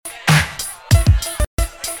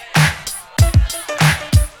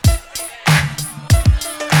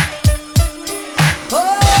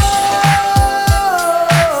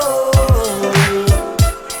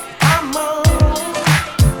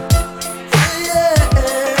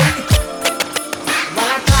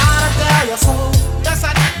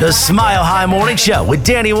The Smile High Morning Show with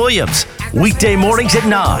Danny Williams. Weekday mornings at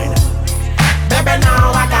 9. Baby, now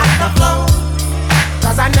I got the flow,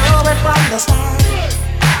 'cause I know it from the start.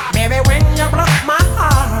 Baby, when you broke my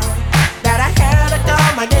heart, that I had to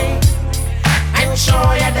come again and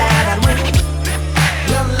show you that I'd win.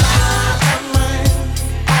 Your love of mine.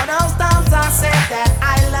 All those times I said that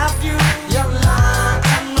I loved you. Your love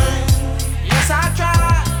of mine. Yes, I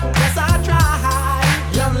tried. Yes, I tried.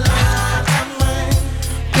 Your love of mine.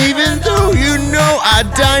 Even though you know I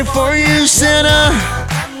died for you, Santa,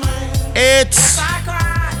 it's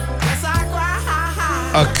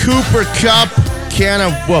a Cooper Kupp can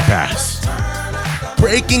of whoop-ass.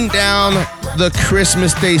 Breaking down the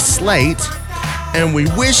Christmas Day slate, and we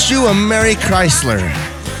wish you a Merry Chrysler.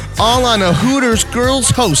 All on a Hooters girls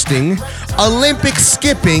hosting, Olympic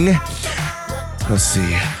skipping, let's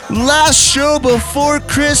see, last show before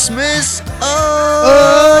Christmas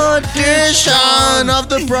edition of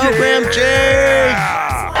the program, Jake.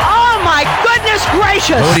 Oh my goodness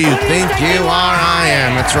gracious! Who do you think you are? I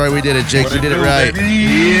am. That's right, we did it, Jake. You did it right.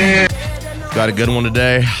 Yeah. Got a good one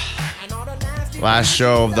today. Last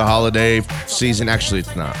show of the holiday season. Actually,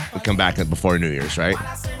 it's not. We come back before New Year's, right?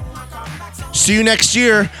 See you next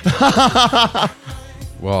year.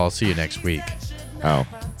 Well, I'll see you next week. Oh.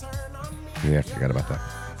 Yeah, I forgot about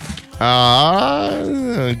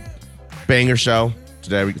that. Banger show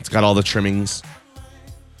today. It's got all the trimmings.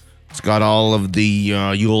 It's got all of the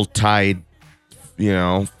Yuletide,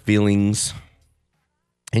 feelings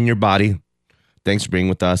in your body. Thanks for being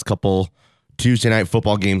with us. Couple Tuesday night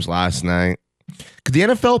football games last night. Could the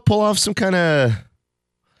NFL pull off some kind of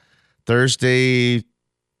Thursday,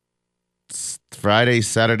 Friday,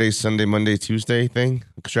 Saturday, Sunday, Monday, Tuesday thing?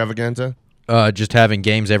 Extravaganza? Just having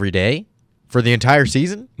games every day for the entire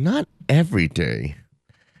season? Not every day,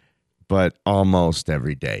 but almost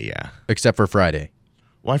every day, yeah. Except for Friday.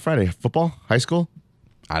 Why Friday? Football? High school?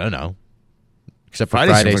 I don't know. Except for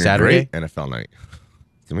Friday's Friday, Saturday? Great NFL night.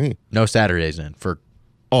 To me. No Saturdays then. I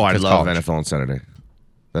love college. NFL on Saturday.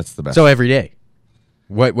 That's the best. So every day.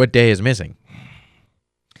 What day is missing?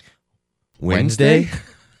 Wednesday?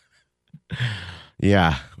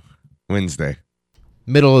 Yeah. Wednesday.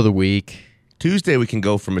 Middle of the week. Tuesday, we can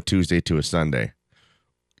go from a Tuesday to a Sunday.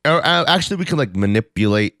 Or actually, we can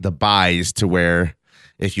manipulate the buys to where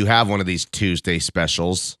if you have one of these Tuesday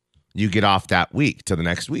specials, you get off that week to the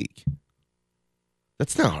next week.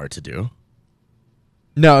 That's not hard to do.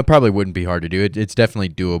 No, it probably wouldn't be hard to do. It's definitely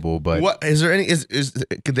doable, but what is there any?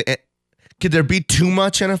 Could there be too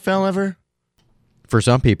much NFL ever? For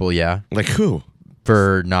some people, yeah. Like who?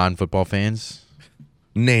 For non-football fans,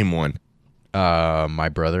 name one. My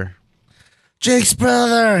brother, Jake's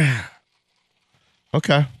brother.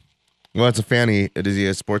 Okay. Well, it's a fan. Is he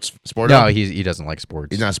a sporto? No, he doesn't like sports.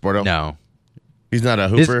 He's not a sporto? No. He's not a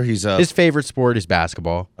hooper? His favorite sport is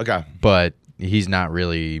basketball. Okay. But he's not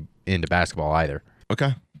really into basketball either.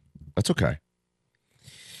 Okay. That's okay.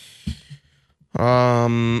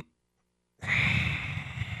 I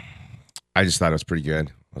just thought it was pretty good.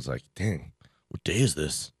 I was like, dang, what day is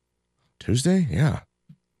this? Tuesday? Yeah.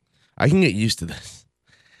 I can get used to this.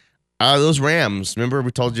 Those Rams, remember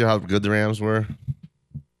we told you how good the Rams were?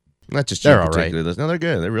 Not just they're all right. right. No, they're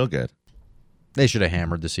good. They're real good. They should have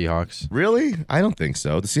hammered the Seahawks. Really? I don't think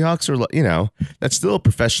so. The Seahawks are, that's still a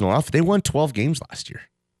professional offense. They won 12 games last year.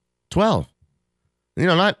 12.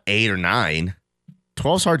 Not 8 or 9.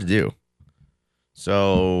 12's hard to do.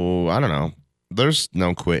 So, I don't know. There's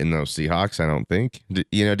no quitting those Seahawks, I don't think. Do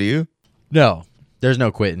you? No. There's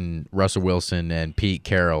no quitting Russell Wilson and Pete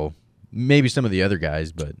Carroll. Maybe some of the other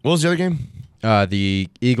guys, but... What was the other game? The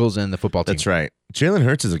Eagles and the football team. That's right. Jalen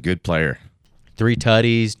Hurts is a good player. 3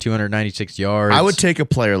 tutties, 296 yards. I would take a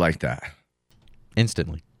player like that.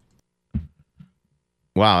 Instantly.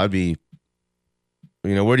 Wow, that'd be...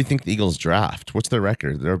 where do you think the Eagles draft? What's their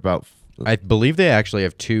record? They're about... I believe they actually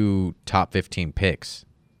have 2 top 15 picks.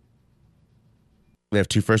 They have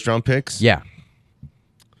 2 first-round picks? Yeah.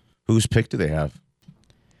 Whose pick do they have?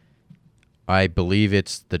 I believe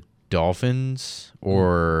it's the Dolphins,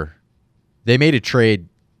 or they made a trade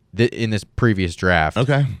in this previous draft.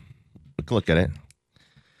 Okay. Look at it.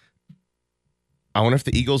 I wonder if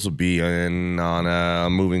the Eagles will be in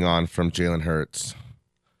on moving on from Jalen Hurts.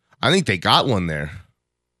 I think they got one there.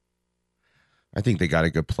 I think they got a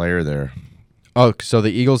good player there. Oh, so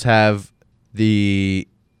the Eagles have the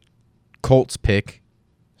Colts pick,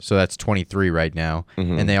 so that's 23 right now,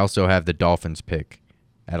 and they also have the Dolphins pick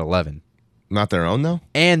at 11. Not their own, though?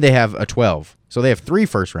 And they have a 12, so they have 3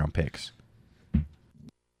 first-round picks.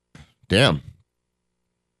 Damn.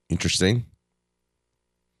 Interesting.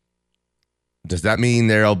 Does that mean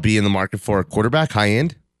they'll be in the market for a quarterback, high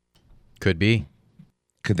end? Could be.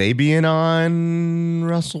 Could they be in on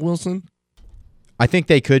Russell Wilson? I think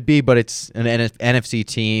they could be, but it's an NFC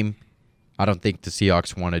team. I don't think the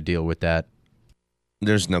Seahawks want to deal with that.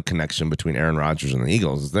 There's no connection between Aaron Rodgers and the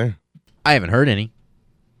Eagles, is there? I haven't heard any.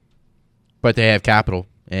 But they have capital,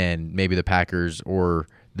 and maybe the Packers or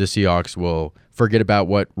the Seahawks will forget about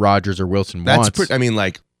what Rodgers or Wilson wants.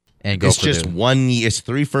 And go it's for just the- 1 year. It's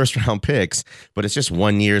 3 first-round picks, but it's just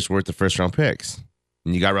 1 year's worth of first-round picks.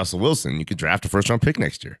 And you got Russell Wilson. You could draft a first-round pick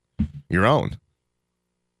next year. Your own.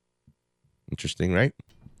 Interesting, right?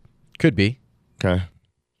 Could be. Okay.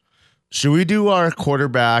 Should we do our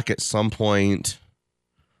quarterback at some point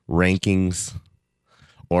rankings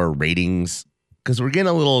or ratings? Because we're getting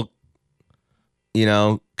a little,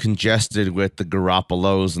 congested with the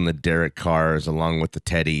Garoppolos and the Derek Carrs, along with the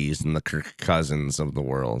Teddys and the Kirk Cousins of the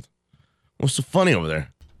world. What's so funny over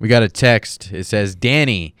there? We got a text. It says,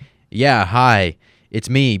 Danny, yeah, hi. It's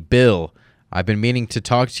me, Bill. I've been meaning to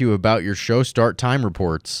talk to you about your show start time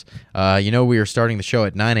reports. We are starting the show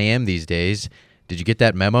at 9 a.m. these days. Did you get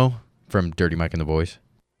that memo from Dirty Mike and the Boys?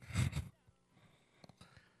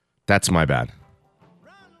 That's my bad.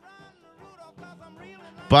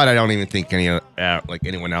 But I don't even think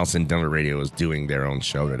anyone else in Denver radio is doing their own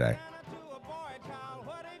show today.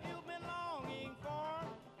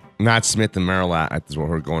 Matt Smith and Marilat is what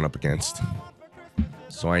we're going up against.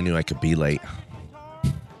 So I knew I could be late.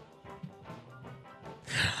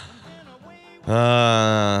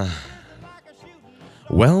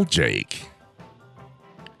 Well, Jake,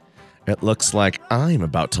 it looks like I'm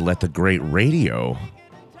about to let the great radio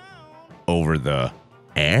over the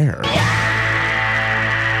air.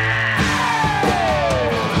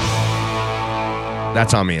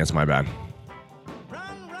 That's on me. That's my bad.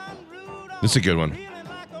 This is a good one.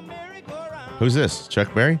 Who's this?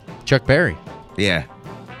 Chuck Berry? Chuck Berry. Yeah.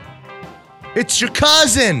 It's your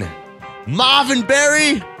cousin, Marvin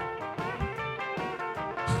Berry.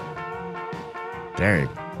 Dang.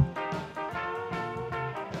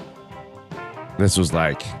 This was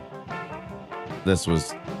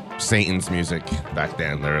Satan's music back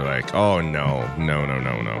then. They were like, oh, no.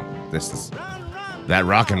 This is that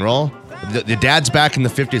rock and roll. The dads back in the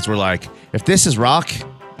 50s were like, if this is rock,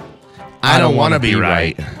 I don't want to be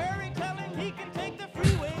right.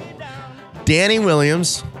 Danny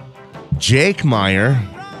Williams, Jake Meyer,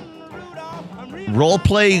 role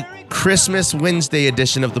play Christmas Wednesday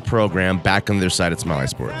edition of the program back on their side at Smiley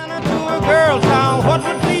Sports. Girls, now, what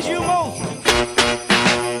would please you most?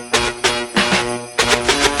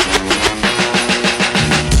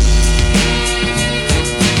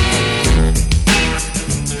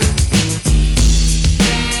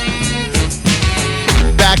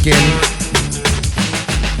 Back in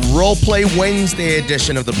Role Play Wednesday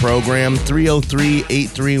edition of the program,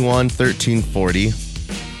 303-831-1340.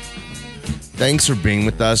 Thanks for being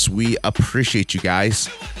with us. We appreciate you guys.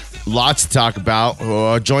 Lots to talk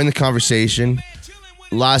about. Join the conversation.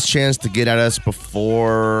 Last chance to get at us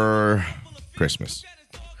before Christmas.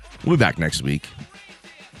 We'll be back next week,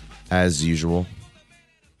 as usual.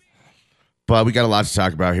 But we got a lot to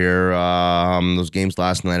talk about here. Those games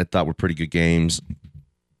last night I thought were pretty good games.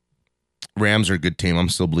 Rams are a good team. I'm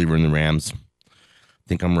still a believer in the Rams. I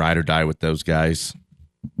think I'm ride or die with those guys.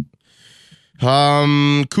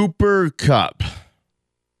 Cooper Kupp.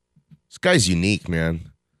 This guy's unique,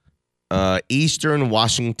 man. Eastern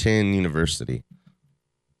Washington University.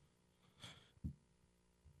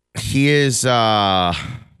 He is on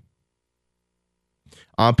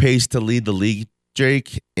pace to lead the league,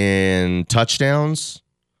 Jake, in touchdowns,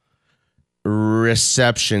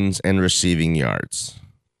 receptions, and receiving yards.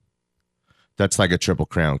 That's like a triple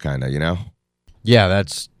crown, kind of, Yeah,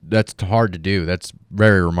 that's hard to do. That's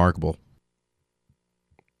very remarkable.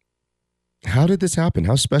 How did this happen?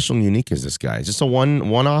 How special and unique is this guy? Is this a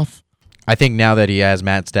one-off? I think now that he has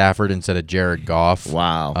Matt Stafford instead of Jared Goff,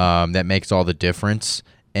 wow, that makes all the difference.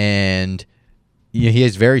 And he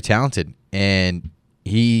is very talented, and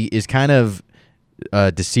he is kind of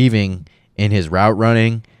deceiving in his route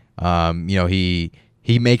running. He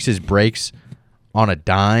makes his breaks on a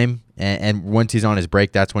dime, and once he's on his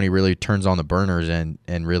break, that's when he really turns on the burners and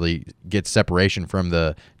really gets separation from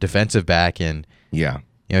the defensive back. And yeah,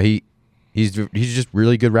 he's just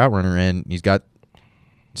really good route runner, and he's got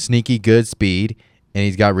sneaky good speed, and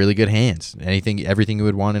he's got really good hands. Everything you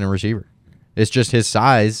would want in a receiver. It's just his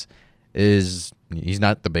size he's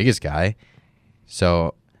not the biggest guy,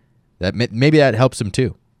 so that maybe that helps him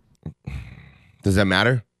too. Does that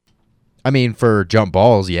matter? I mean, for jump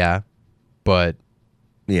balls, yeah, but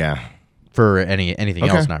yeah, for anything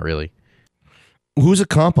else, not really. Who's a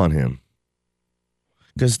comp on him?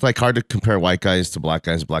 Because it's like hard to compare white guys to black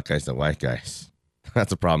guys to white guys.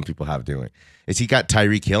 That's a problem people have doing. Is he got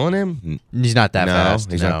Tyreek Hill in him? He's not that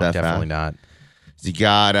fast. He's no, not that definitely fast. not. He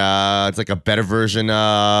got it's like a better version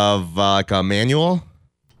of like Emmanuel.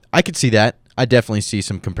 I could see that. I definitely see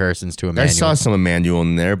some comparisons to Emmanuel. I saw some Emmanuel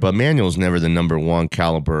in there, but Emmanuel's never the number one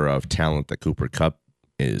caliber of talent that Cooper Kupp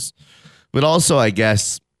is. But also, I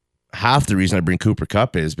guess half the reason I bring Cooper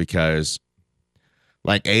Kupp is because,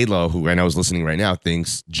 like Alo, who I know is listening right now,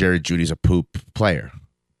 thinks Jerry Jeudy's a poop player.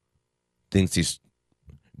 Thinks he's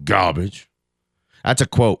garbage. That's a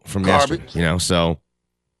quote from yesterday, so.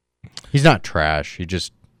 He's not trash. He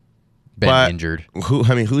just been injured.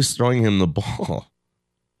 Who's throwing him the ball?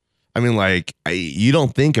 I mean, like, you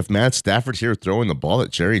don't think if Matt Stafford's here throwing the ball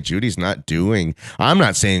that Jerry Jeudy's not doing? I'm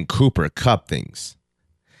not saying Cooper Kupp things,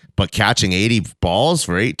 but catching 80 balls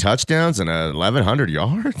for 8 touchdowns and 1,100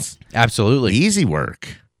 yards? Absolutely. Easy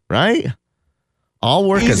work, right? All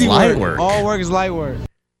work is light work. All work is light work.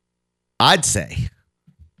 I'd say.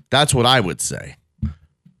 That's what I would say.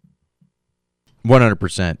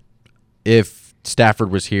 100%. If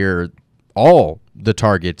Stafford was here, all the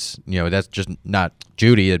targets, that's just not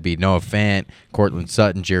Jeudy. It'd be Noah Fant, Cortland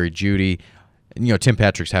Sutton, Jerry Jeudy. Tim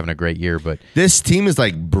Patrick's having a great year, but this team is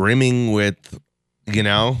like brimming with,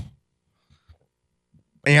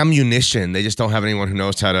 ammunition. They just don't have anyone who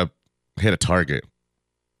knows how to hit a target.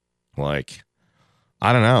 Like,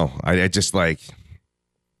 I don't know. I just like,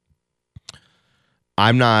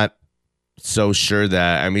 I'm not so sure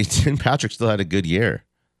that, Tim Patrick still had a good year.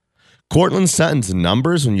 Cortland Sutton's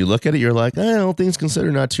numbers, when you look at it, you're like, all things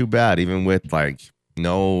considered, not too bad, even with like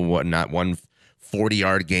not one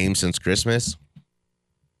 40-yard game since Christmas.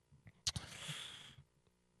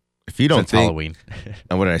 If you don't think Halloween,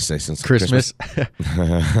 what did I say? Since Christmas,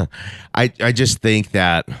 I just think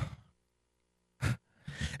that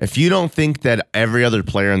if you don't think that every other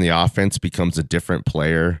player in the offense becomes a different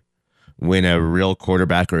player when a real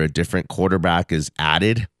quarterback or a different quarterback is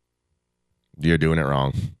added, you're doing it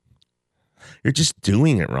wrong. You're just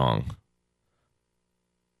doing it wrong.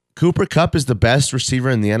 Cooper Kupp is the best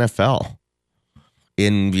receiver in the NFL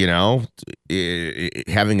in,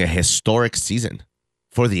 having a historic season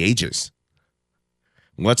for the ages.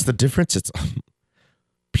 What's the difference? It's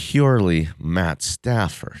purely Matt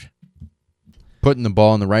Stafford. Putting the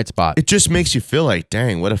ball in the right spot. It just makes you feel like,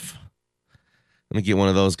 dang, what if let me get one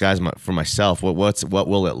of those guys for myself. What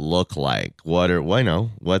will it look like?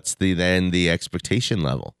 What's the expectation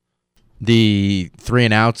level? The 3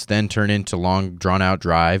 and outs then turn into long, drawn-out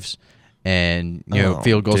drives, and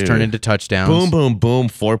field goals turn into touchdowns. Boom, boom, boom.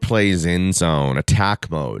 4 plays in zone,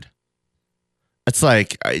 attack mode. It's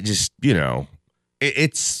like it's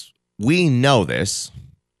we know this.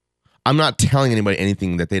 I'm not telling anybody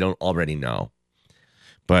anything that they don't already know.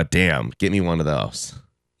 But damn, get me one of those.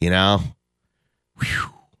 Whew.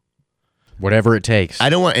 Whatever it takes. I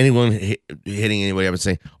don't want anyone hitting anybody up and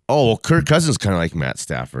saying, "Oh, well, Kirk Cousins kind of like Matt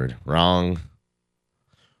Stafford." Wrong.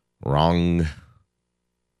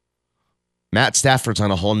 Matt Stafford's on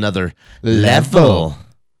a whole nother level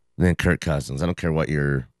than Kirk Cousins. I don't care what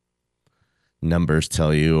your numbers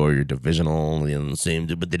tell you or your divisional,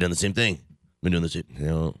 but they've done the same thing. Been doing the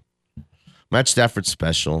same. Matt Stafford's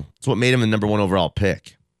special. It's what made him the number 1 overall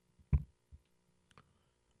pick.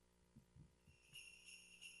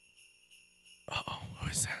 Oh, what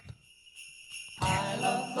is that? I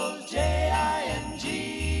love those J-I-N-G-L-E.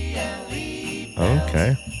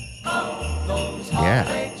 Okay. Yeah.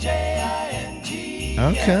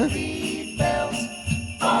 Okay.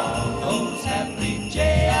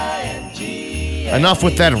 Enough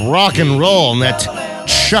with that rock and roll and that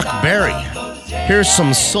Chuck Berry. Here's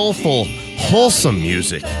some soulful, wholesome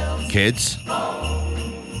music, kids.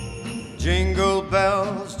 Jingle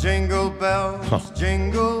bells, jingle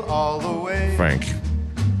jingle all the way. Frank.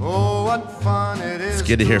 Oh, what fun it is. It's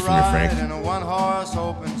good to hear from you, Frank. In a one-horse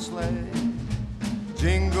open sleigh.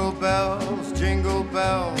 Jingle bells, jingle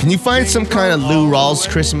bells. Can you find some kind of Lou Rawls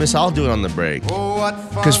Christmas? I'll do it on the break.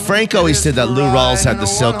 Because Frank always said that Lou Rawls had the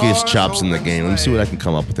silkiest chops in the game. Let me see what I can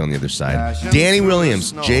come up with on the other side. Danny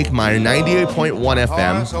Williams, Jake Meyer, 98.1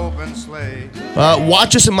 FM.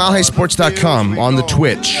 Watch us at milehighsports.com on the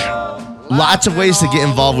Twitch. Lots of ways to get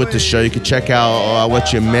involved with the show. You can check out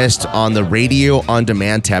what you missed on the Radio On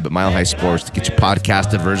Demand tab at Mile High Sports to get you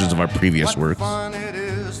podcasted versions of our previous works.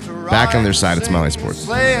 Back on their side, it's Mile High Sports.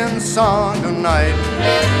 Sleighing song tonight.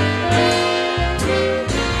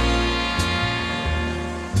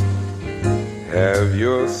 Have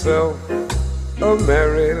yourself a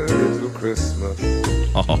merry little Christmas.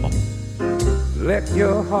 Oh. Let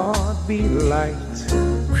your heart be light.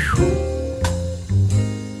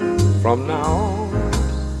 From now on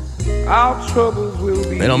our troubles will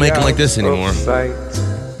be They don't make 'em like this out anymore. of sight.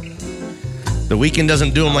 The Weeknd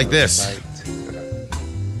doesn't do them like this.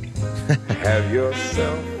 Have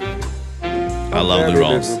yourself I love Lou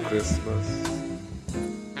Rawls. little Christmas.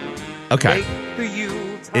 Okay. Make the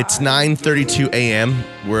Yuletide It's 9:32 a.m.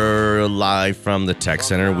 We're live from the Tech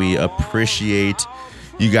Center. We appreciate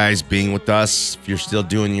you guys being with us. If you're still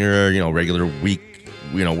doing your, regular week,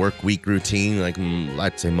 work week routine, like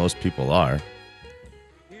I'd say most people are.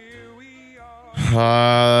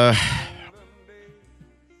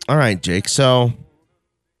 All right, Jake. So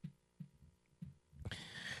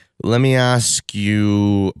let me ask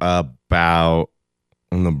you about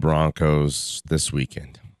the Broncos this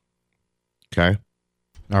weekend. Okay.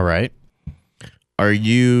 All right. Are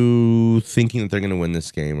you thinking that they're going to win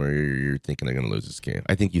this game, or you're thinking they're going to lose this game?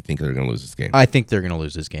 I think you think they're going to lose this game. I think they're going to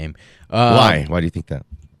lose this game. Why? Why do you think that?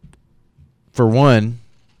 For one,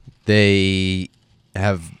 they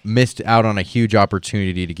have missed out on a huge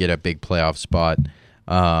opportunity to get a big playoff spot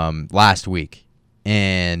last week,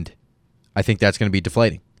 and I think that's going to be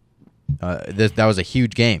deflating. That was a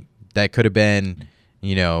huge game. That could have been,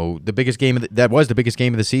 the biggest game. That was the biggest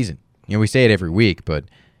game of the season. We say it every week, but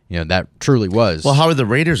that truly was. Well, how are the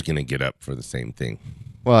Raiders going to get up for the same thing?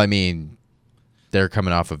 Well, I mean, they're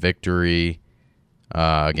coming off a victory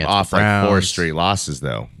against Off the Browns. like 4 straight losses,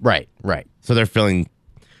 though. Right. So they're feeling.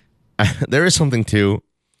 There is something to,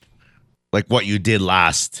 like what you did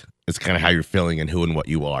last. It's kind of how you're feeling and who and what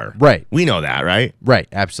you are. Right. We know that, right? Right.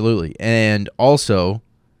 Absolutely. And also,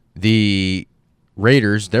 the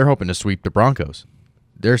Raiders, they're hoping to sweep the Broncos.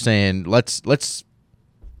 They're saying, let's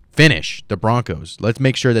finish the Broncos. Let's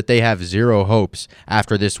make sure that they have zero hopes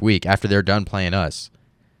after this week, after they're done playing us.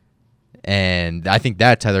 And I think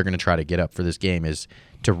that's how they're going to try to get up for this game, is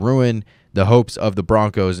to ruin the hopes of the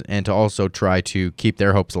Broncos and to also try to keep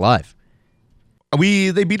their hopes alive.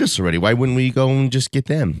 They beat us already. Why wouldn't we go and just get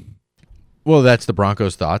them? Well, that's the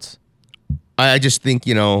Broncos' thoughts. I just think,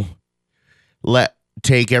 take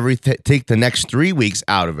the next 3 weeks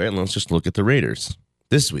out of it, and let's just look at the Raiders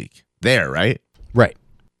this week. There, right? Right.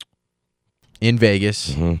 In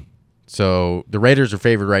Vegas. Mm-hmm. So the Raiders are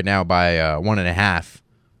favored right now by 1.5.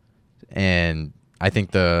 And I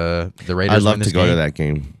think the Raiders I'd love win this to go game. to that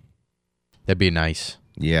game. That'd be nice.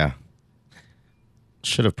 Yeah.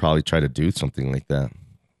 Should have probably tried to do something like that.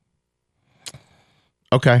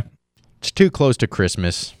 Okay. It's too close to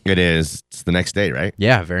Christmas. It is. It's the next day, right?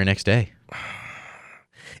 Yeah, very next day.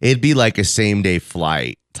 It'd be like a same-day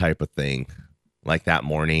flight type of thing. Like that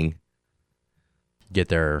morning. Get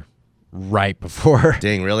there right before.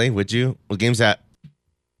 Dang, really? Would you? What game's that?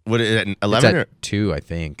 What is it, 11? It's at 2, I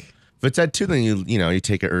think. If it's at 2, then you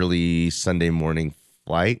take an early Sunday morning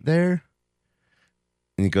flight there.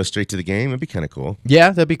 And you go straight to the game. It'd be kind of cool.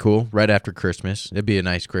 Yeah, that'd be cool. Right after Christmas. It'd be a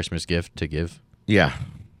nice Christmas gift to give. Yeah.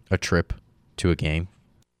 A trip to a game.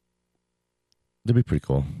 That'd be pretty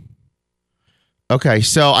cool. Okay,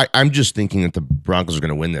 so I'm just thinking that the Broncos are going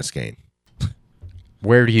to win this game.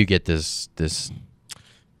 Where do you get this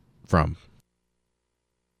from?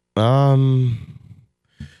 Where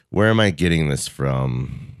am I getting this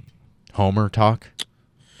from? Homer talk?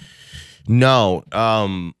 No.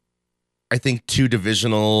 I think 2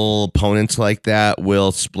 divisional opponents like that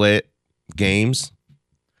will split games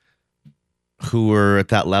who are at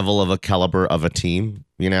that level of a caliber of a team,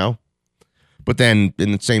 But then,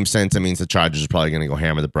 in the same sense, that means the Chargers are probably going to go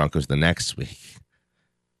hammer the Broncos the next week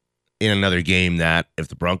in another game that, if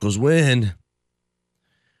the Broncos win,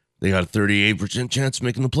 they got a 38% chance of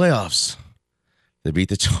making the playoffs. They beat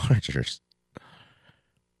the Chargers.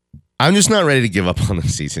 I'm just not ready to give up on the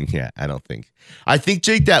season yet, I don't think. I think,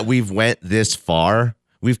 Jake, that we've went this far.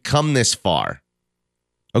 We've come this far.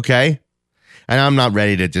 Okay? And I'm not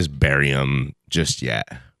ready to just bury them just yet.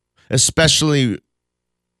 Especially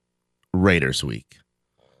Raiders week.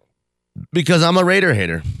 Because I'm a Raider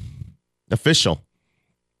hater. Official.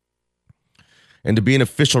 And to be an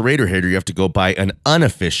official Raider hater, you have to go buy an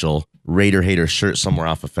unofficial Raider hater shirt somewhere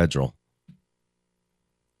off of Federal.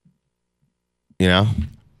 Yeah.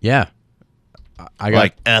 I got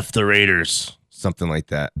like F the Raiders. Something like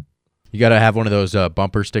that. You got to have one of those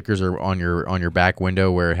bumper stickers or on your back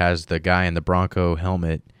window where it has the guy in the Bronco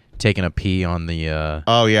helmet taking a pee on the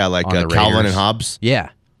oh yeah, like the Calvin Raiders. and Hobbs. Yeah.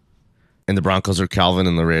 And the Broncos are Calvin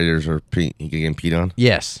and the Raiders are getting peed on.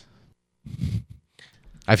 Yes.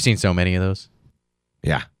 I've seen so many of those.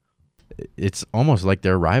 Yeah. It's almost like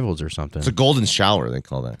they're rivals or something. It's a golden shower, they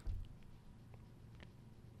call that.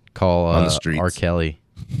 Call on the streets. R. Kelly.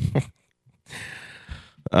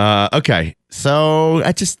 Okay, so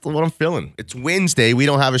that's just what I'm feeling. It's Wednesday. We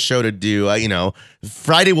don't have a show to do.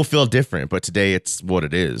 Friday will feel different, but today it's what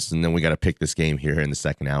it is. And then we got to pick this game here in the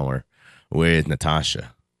second hour with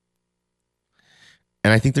Natasha.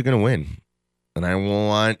 And I think they're going to win. And I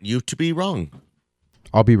want you to be wrong.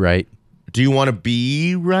 I'll be right. Do you want to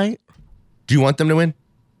be right? Do you want them to win?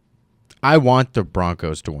 I want the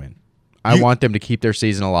Broncos to win. I want them to keep their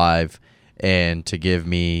season alive and to give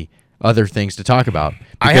me other things to talk about.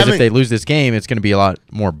 Because if they lose this game, it's going to be a lot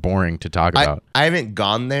more boring to talk about. I haven't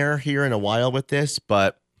gone there here in a while with this,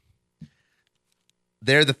 but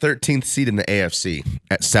they're the 13th seed in the AFC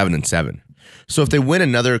at 7-7. So if they win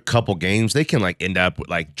another couple games, they can end up with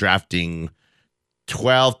drafting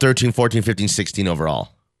 12, 13, 14, 15, 16 overall.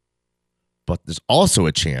 But there's also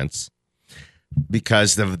a chance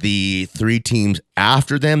because of the three teams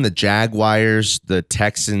after them, the Jaguars, the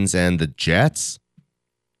Texans, and the Jets,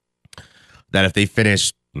 that if they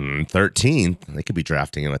finish 13th, they could be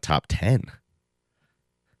drafting in the top 10.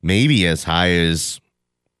 Maybe as high as,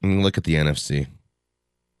 look at the NFC.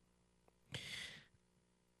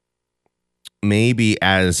 Maybe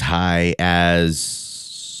as high as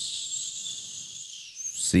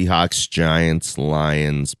Seahawks, Giants,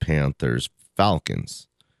 Lions, Panthers, Falcons,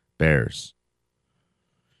 Bears.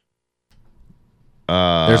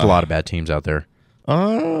 There's a lot of bad teams out there.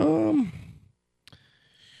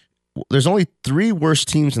 There's only 3 worse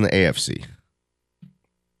teams in the AFC.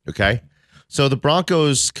 Okay? So the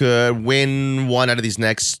Broncos could win one out of these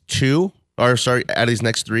next 2. Out of these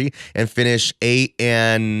next 3 and finish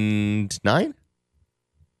 8-9?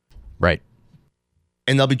 Right.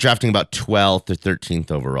 And they'll be drafting about 12th or 13th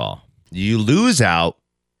overall. You lose out,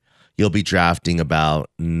 you'll be drafting about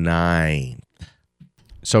 9th.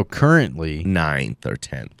 So currently 9th or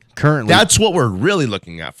 10th. Currently, that's what we're really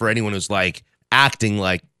looking at for anyone who's acting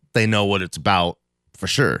like they know what it's about for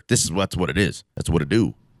sure. That's what it is. That's what it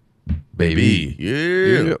do. Baby.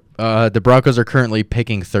 Yeah. The Broncos are currently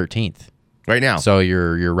picking 13th. Right now. So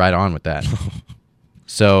you're right on with that.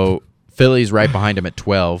 So Philly's right behind him at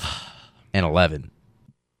 12 and 11.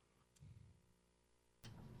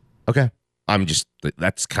 Okay.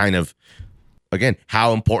 That's kind of, again,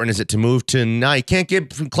 how important is it to move to 9? You can't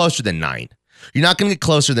get closer than 9. You're not going to get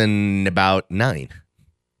closer than about 9.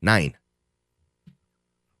 9.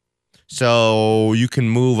 So you can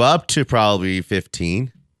move up to probably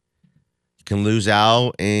 15. You can lose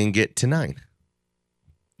out and get to 9.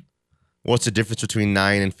 What's the difference between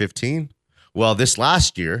 9 and 15? Well, this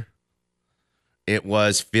last year, it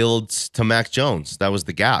was Fields to Mac Jones. That was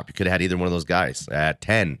the gap. You could have had either one of those guys at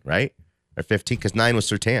 10, right? Or 15, because 9 was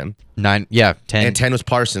Surtain. 9, yeah, 10. And 10 was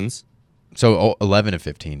Parsons. So 11 and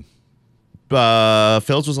 15.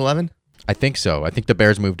 Fields was 11? I think so. I think the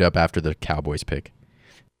Bears moved up after the Cowboys pick.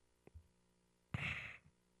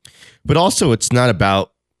 But also, it's not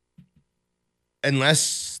about,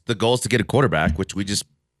 unless the goal is to get a quarterback, which we just,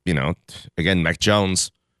 again, Mac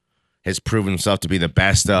Jones has proven himself to be the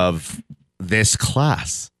best of this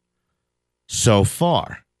class so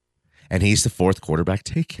far. And he's the 4th quarterback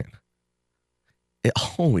taken. It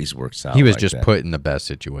always works out. He was like just that. put in the best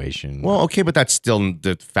situation. Well, okay, but that's still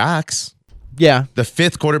the facts. Yeah. The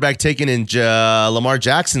 5th quarterback taken in Lamar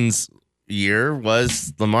Jackson's year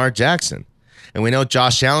was Lamar Jackson. And we know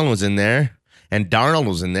Josh Allen was in there and Darnold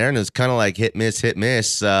was in there. And it was kind of like hit, miss,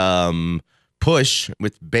 push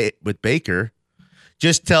with Baker.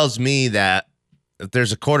 Just tells me that if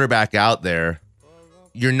there's a quarterback out there,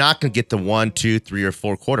 you're not going to get the 1, 2, 3, or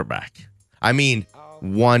 4 quarterback. I mean,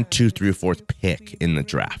 1, 2, 3, or 4th pick in the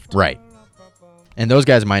draft. Right. And those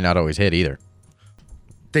guys might not always hit either.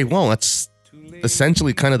 They won't. That's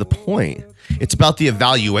essentially kind of the point. It's about the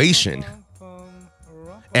evaluation.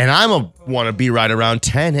 And want to be right around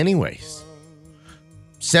 10 anyways.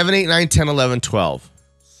 7, 8, 9, 10, 11, 12.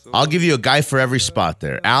 I'll give you a guy for every spot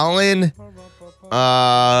there. Allen,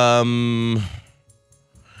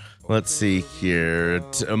 let's see here.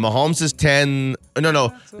 Mahomes is 10.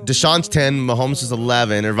 No. Deshaun's 10. Mahomes is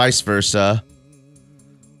 11, or vice versa.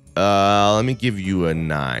 Let me give you a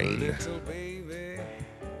 9.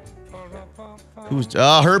 Who's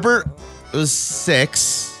Herbert? It was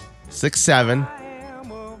 6, 7.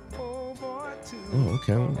 Oh,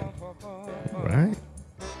 okay. All right.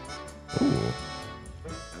 Ooh.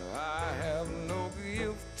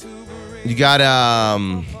 You got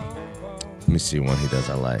let me see one he does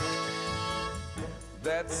I like.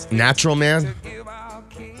 Natural Man.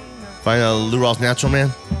 Find Lou Rawls Natural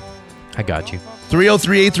Man. I got you.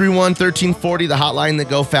 303-831-1340, the hotline, the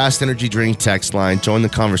Go Fast Energy Drink text line. Join the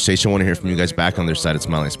conversation. I want to hear from you guys back on their side at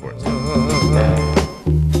Smiley Sports.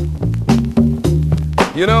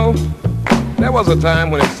 There was a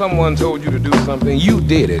time when if someone told you to do something, you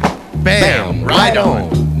did it. Bam, right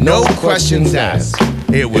on. No questions asked.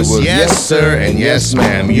 It was yes, sir, and yes,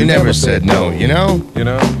 ma'am. You never said no, you know? You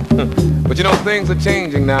know? But you know, things are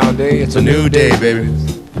changing nowadays. It's a new day, baby.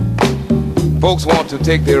 Folks want to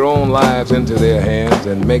take their own lives into their hands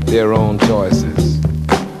and make their own choices.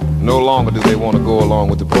 No longer do they want to go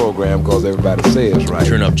along with the program because everybody says right.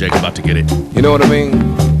 Turn up, Jake. About to get it. You know what I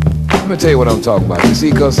mean? Let me tell you what I'm talking about. You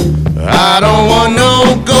see, because I don't want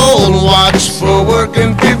no gold watch for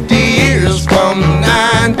working 50 years from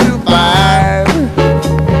 9 to 5.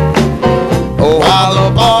 Oh, while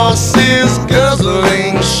the boss is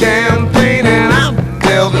guzzling champagne and I'm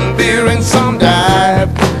delving beer in some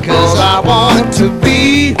dive. Cause I want to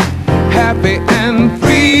be happy and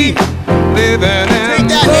free, living and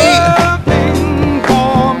loving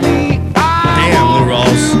for me. Damn, Lou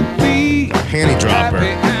Rawls. Panty dropper.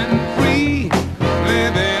 Happy and free,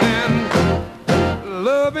 living and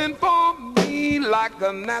loving for me like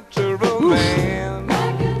a natural man.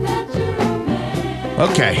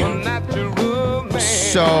 Okay. A natural man.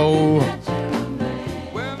 So,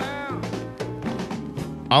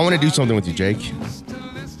 I want to do something with you, Jake.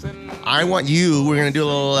 I want you, we're going to do a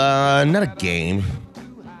little, not a game,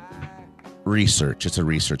 research. It's a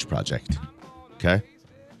research project. Okay?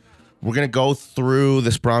 We're going to go through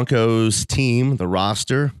this Broncos team, the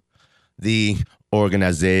roster, the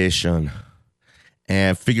organization,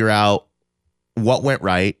 and figure out what went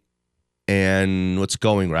right and what's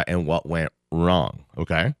going right and what went wrong.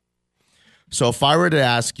 Okay? So if I were to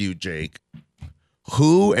ask you, Jake,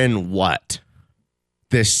 who and what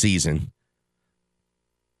this season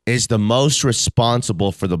is the most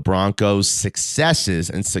responsible for the Broncos' successes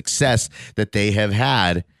and success that they have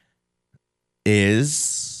had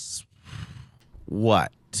is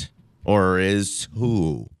what? Or is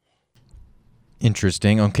who?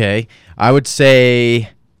 Interesting. Okay. I would say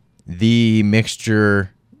the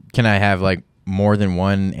mixture. Can I have like more than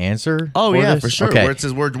one answer? Oh, yeah, this? for sure. Okay. Where it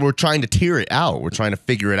says we're trying to tier it out. We're trying to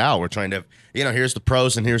figure it out. We're trying to, here's the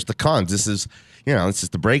pros and here's the cons. This is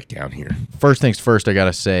the breakdown here. First things first, I got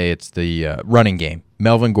to say it's the running game.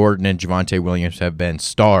 Melvin Gordon and Javonte Williams have been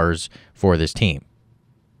stars for this team.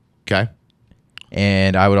 Okay.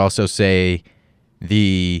 And I would also say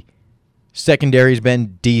the secondary's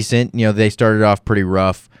been decent. They started off pretty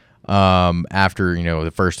rough after,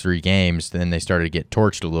 the first 3 games. Then they started to get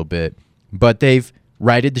torched a little bit. But they've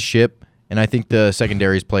righted the ship, and I think the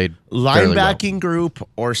secondary's played fairly well. Linebacking group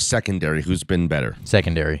or secondary, who's been better?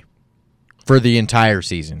 Secondary. For the entire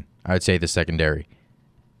season, I would say the secondary.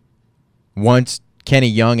 Once Kenny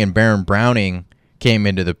Young and Baron Browning came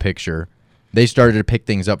into the picture, they started to pick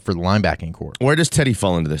things up for the linebacking core. Where does Teddy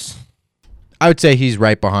fall into this? I would say he's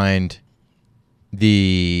right behind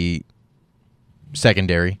the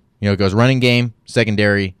secondary. It goes running game,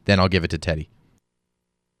 secondary, then I'll give it to Teddy.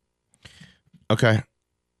 Okay.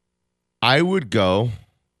 I would go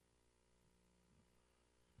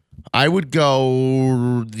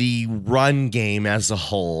the run game as a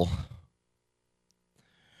whole,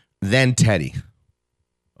 then Teddy.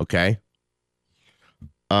 Okay?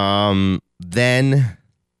 Then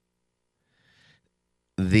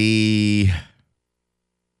the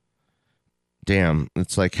damn,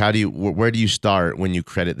 it's like where do you start when you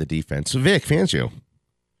credit the defense? So Vic Fangio's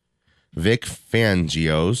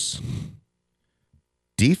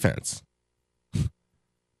defense.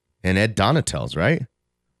 And Ed Donatell's, right?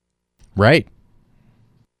 Right.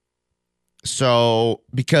 So,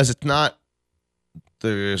 because it's not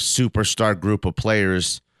the superstar group of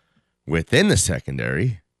players within the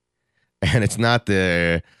secondary, and it's not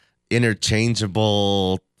the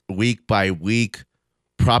interchangeable week-by-week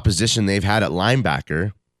proposition they've had at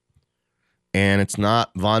linebacker, and it's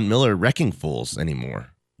not Von Miller wrecking fools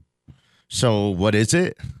anymore. So, what is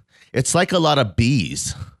it? It's like a lot of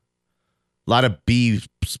Bs. A lot of Bs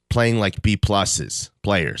playing like B pluses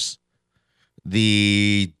players.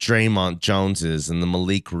 The Draymond Joneses and the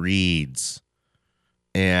Malik Reeds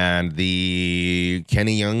and the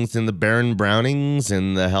Kenny Youngs and the Baron Brownings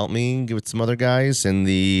and the help me with some other guys and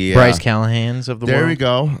the Bryce Callahans of the world. There we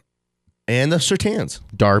go. And the Surtans.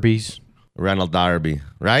 Darby's. Ronald Darby,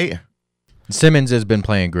 right? Simmons has been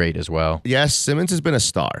playing great as well. Yes, Simmons has been a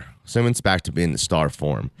star. Simmons back to being the star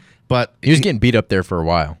form. But he was getting beat up there for a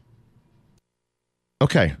while.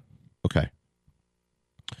 Okay.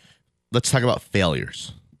 Let's talk about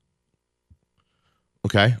failures.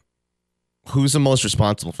 Okay. Who's the most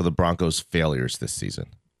responsible for the Broncos' failures this season?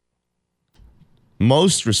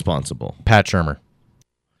 Most responsible. Pat Shurmur.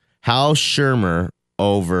 Hal Shurmur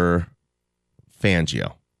over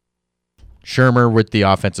Fangio. Shermer with the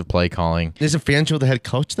offensive play calling. Isn't Fangio the head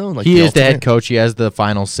coach though? Like He is the head ultimate? coach. He has the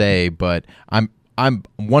final say, but I'm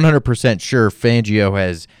 100% sure Fangio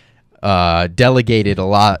has delegated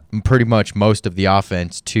pretty much most of the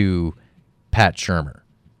offense to Pat Shermer.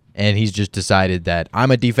 And he's just decided that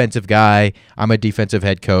I'm a defensive guy, I'm a defensive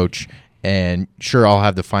head coach, and sure, I'll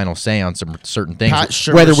have the final say on some certain things,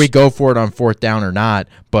 whether we go for it on fourth down or not,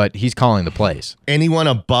 but he's calling the plays. Anyone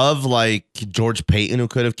above like George Payton who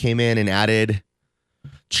could have came in and you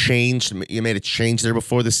made a change there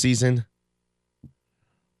before the season?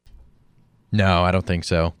 No, I don't think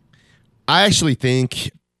so. I actually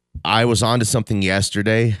think I was onto something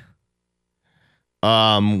yesterday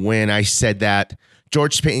when I said that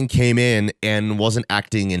George Payton came in and wasn't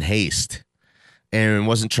acting in haste and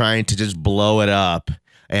wasn't trying to just blow it up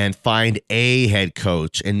and find a head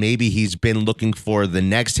coach. And maybe he's been looking for the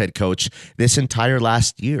next head coach this entire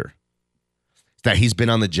last year that he's been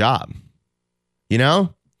on the job, you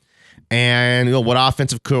know? And what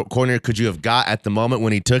offensive coordinator could you have got at the moment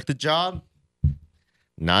when he took the job?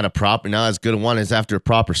 Not as good a one as after a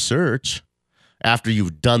proper search, after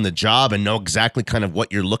you've done the job and know exactly kind of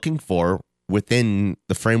what you're looking for within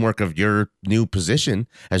the framework of your new position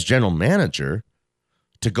as general manager,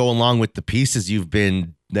 to go along with the pieces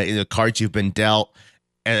the cards you've been dealt,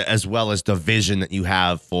 as well as the vision that you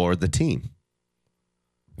have for the team.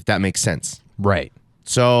 If that makes sense. Right.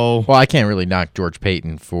 So, well, I can't really knock George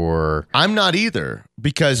Payton for. I'm not either,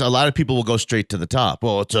 because a lot of people will go straight to the top.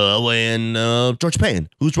 Well, it's George Payton,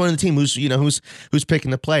 who's running the team, who's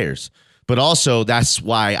picking the players. But also, that's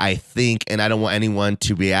why I think, and I don't want anyone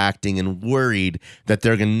to be acting and worried that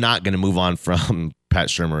they're not going to move on from Pat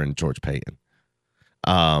Shermer and George Payton.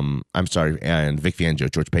 I'm sorry, and Vic Fangio.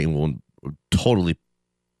 George Payton will totally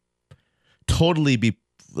be.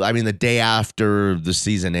 I mean, the day after the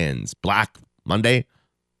season ends, Black Monday,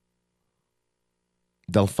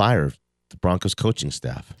 they'll fire the Broncos coaching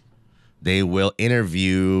staff. They will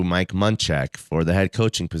interview Mike Munchak for the head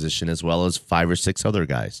coaching position, as well as 5 or 6 other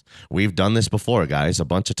guys. We've done this before, guys, a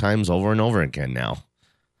bunch of times over and over again now.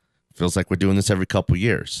 Feels like we're doing this every couple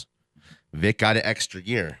years. Vic got an extra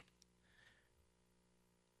year.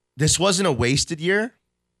 This wasn't a wasted year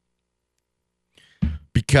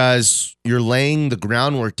because you're laying the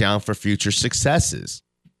groundwork down for future successes.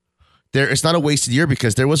 It's not a wasted year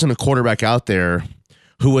because there wasn't a quarterback out there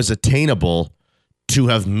who was attainable to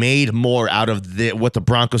have made more out of what the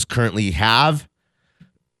Broncos currently have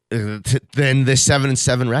than the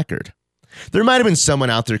 7-7 record. There might have been someone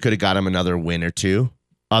out there who could have got him another win or two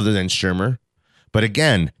other than Shermer. But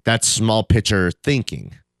again, that's small picture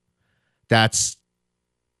thinking. That's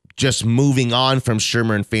just moving on from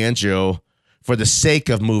Shermer and Fangio for the sake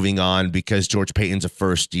of moving on because George Payton's a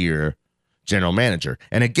first-year general manager.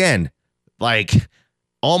 And again, like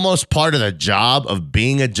almost part of the job of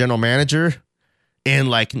being a general manager,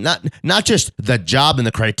 and like not just the job and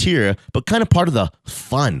the criteria, but kind of part of the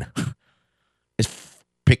fun is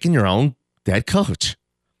picking your own head coach,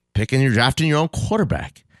 drafting your own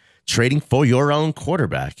quarterback, trading for your own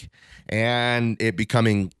quarterback, and it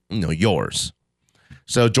becoming yours.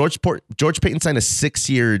 So George Payton signed a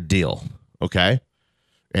 6-year deal, okay?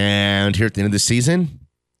 And here at the end of the season,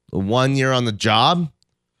 1 year on the job,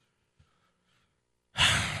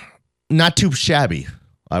 not too shabby,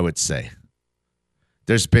 I would say.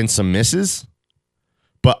 There's been some misses,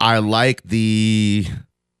 but I like the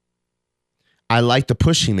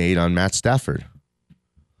push he made on Matt Stafford.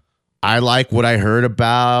 I like what I heard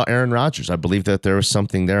about Aaron Rodgers. I believe that there was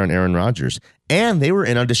something there on Aaron Rodgers. And they were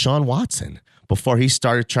in on Deshaun Watson before he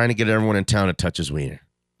started trying to get everyone in town to touch his wiener.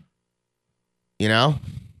 Will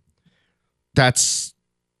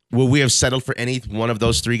we have settled for any one of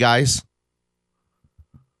those 3 guys?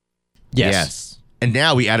 Yes. And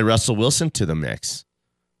now we added Russell Wilson to the mix.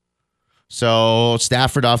 So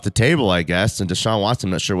Stafford off the table, I guess, and Deshaun Watson,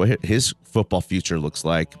 I'm not sure what his football future looks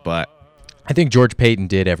like, but I think George Payton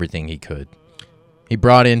did everything he could. He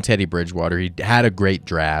brought in Teddy Bridgewater. He had a great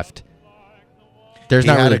draft. There's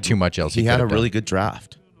not really too much else he had a done. really good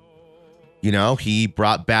draft. He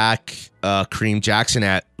brought back Kareem Jackson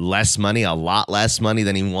at less money, a lot less money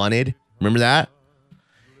than he wanted. Remember that?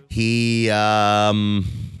 He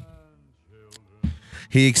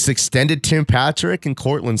extended Tim Patrick and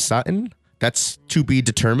Cortland Sutton. That's to be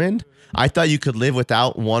determined. I thought you could live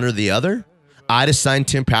without one or the other. I'd have signed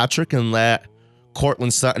Tim Patrick and let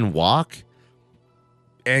Cortland Sutton walk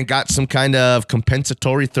and got some kind of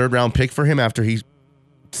compensatory 3rd-round pick for him after he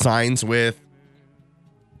signs with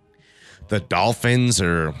the Dolphins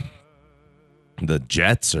or the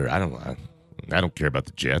Jets, or I don't care about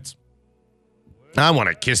the Jets. I want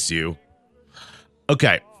to kiss you.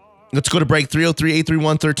 Okay. Let's go to break.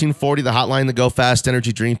 303-831-1340, the hotline, the Go Fast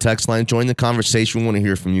Energy Drink text line. Join the conversation. We want to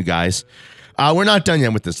hear from you guys. We're not done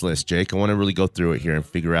yet with this list, Jake. I want to really go through it here and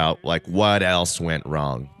figure out like what else went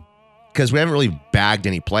wrong. Because we haven't really bagged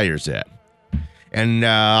any players yet. And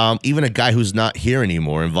even a guy who's not here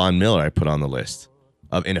anymore, and Von Miller, I put on the list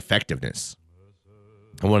of ineffectiveness.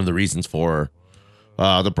 And one of the reasons for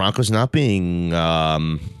the Broncos not being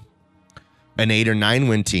an 8 or 9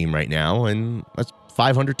 win team right now, and that's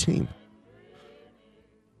 500 team.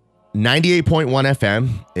 98.1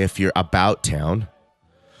 FM if you're about town.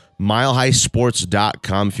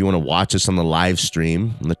 MileHighSports.com if you want to watch us on the live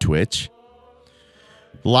stream on the Twitch.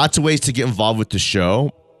 Lots of ways to get involved with the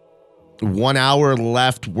show. 1 hour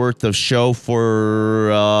left worth of show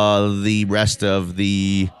for the rest of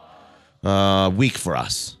the week for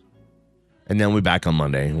us. And then we'll be back on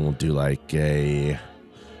Monday. And we'll do like all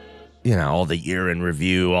the year in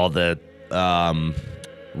review, all the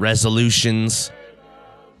resolutions,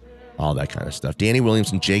 all that kind of stuff. Danny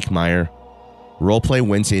Williams and Jake Meyer. Role Play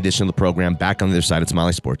Wednesday edition of the program. Back on the other side. It's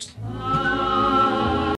Molly Sports.